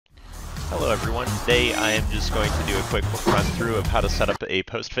Hello everyone, today I am just going to do a quick run through of how to set up a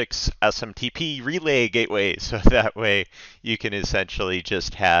Postfix SMTP relay gateway, so that way you can essentially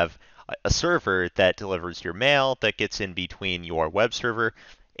just have a server that delivers your mail that gets in between your web server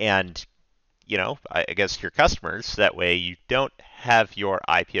and, I guess your customers. That way you don't have your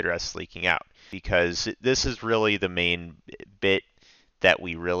IP address leaking out, because this is really the main bit that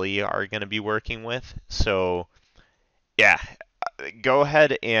we really are going to be working with. So yeah, go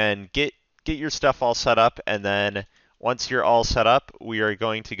ahead and get your stuff all set up, and then once you're all set up, we are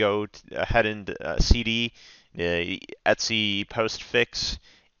going to go ahead and cd etc postfix,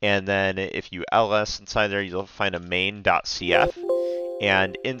 and then if you ls inside there, you'll find a main.cf,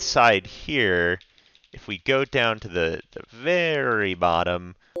 and inside here, if we go down to the very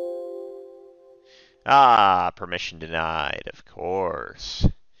bottom, permission denied, of course.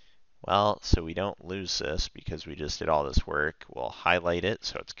 Well, so we don't lose this because we just did all this work, we'll highlight it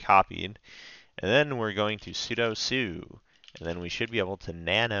so it's copied, and then we're going to sudo su, and then we should be able to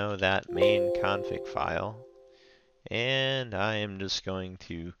nano that main config file. And I am just going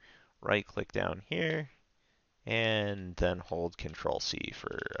to right-click down here, and then hold Control-C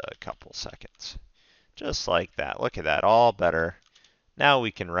for a couple seconds. Just like that. Look at that, all better. Now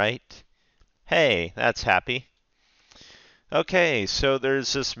we can write, hey, that's happy. Okay, so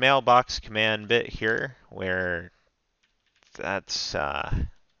there's this mailbox command bit here where that's,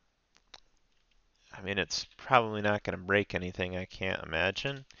 it's probably not going to break anything, I can't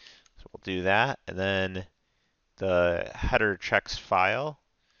imagine. So we'll do that, and then the header checks file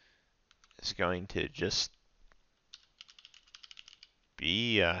is going to just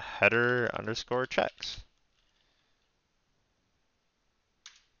be a header underscore checks.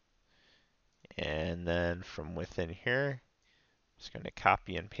 And then from within here, I'm just going to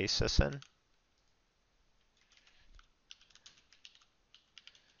copy and paste this in.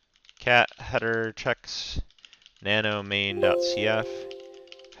 Cat header checks nano main.cf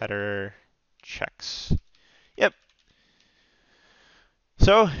header checks. Yep.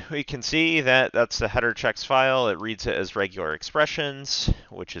 So we can see that that's the header checks file. It reads it as regular expressions,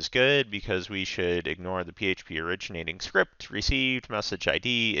 which is good because we should ignore the PHP originating script, received, message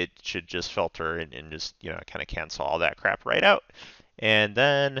ID. It should just filter and just, kind of cancel all that crap right out. And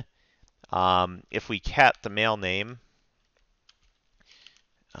then if we cat the mail name,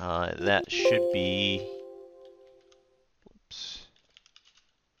 that should be, oops.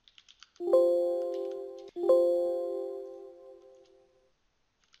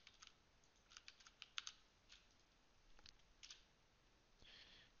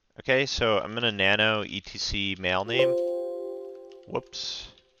 Okay, so I'm going to nano etc mail name. Whoops.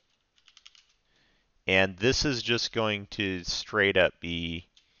 And this is just going to straight up be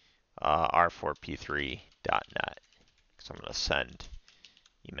r4p3.net. So I'm going to send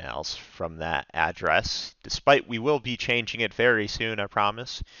emails from that address, despite we will be changing it very soon, I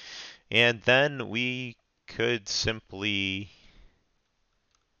promise. And then we could simply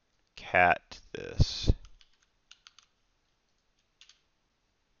cat this.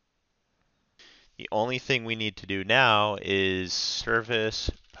 The only thing we need to do now is service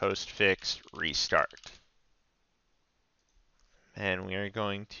postfix restart. And we are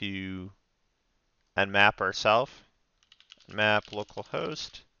going to unmap ourselves. Map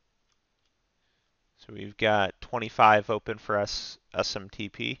localhost. So we've got 25 open for us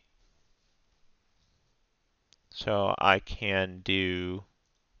SMTP. So I can do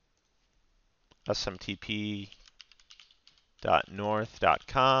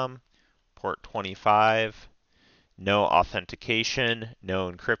smtp.north.com, port 25, no authentication,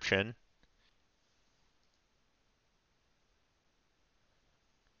 no encryption.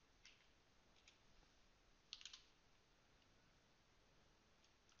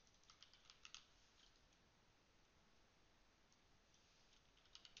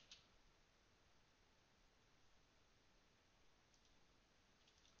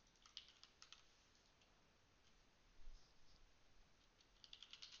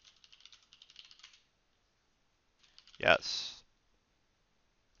 Yes.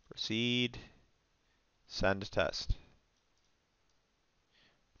 Proceed. Send test.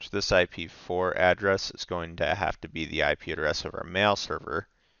 Which this IP4 address is going to have to be the IP address of our mail server.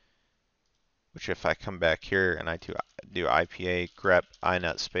 Which if I come back here and I do IPA grep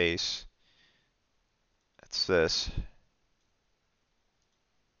inet space, that's this.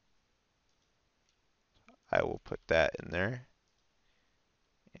 I will put that in there.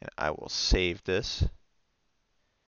 And I will save this.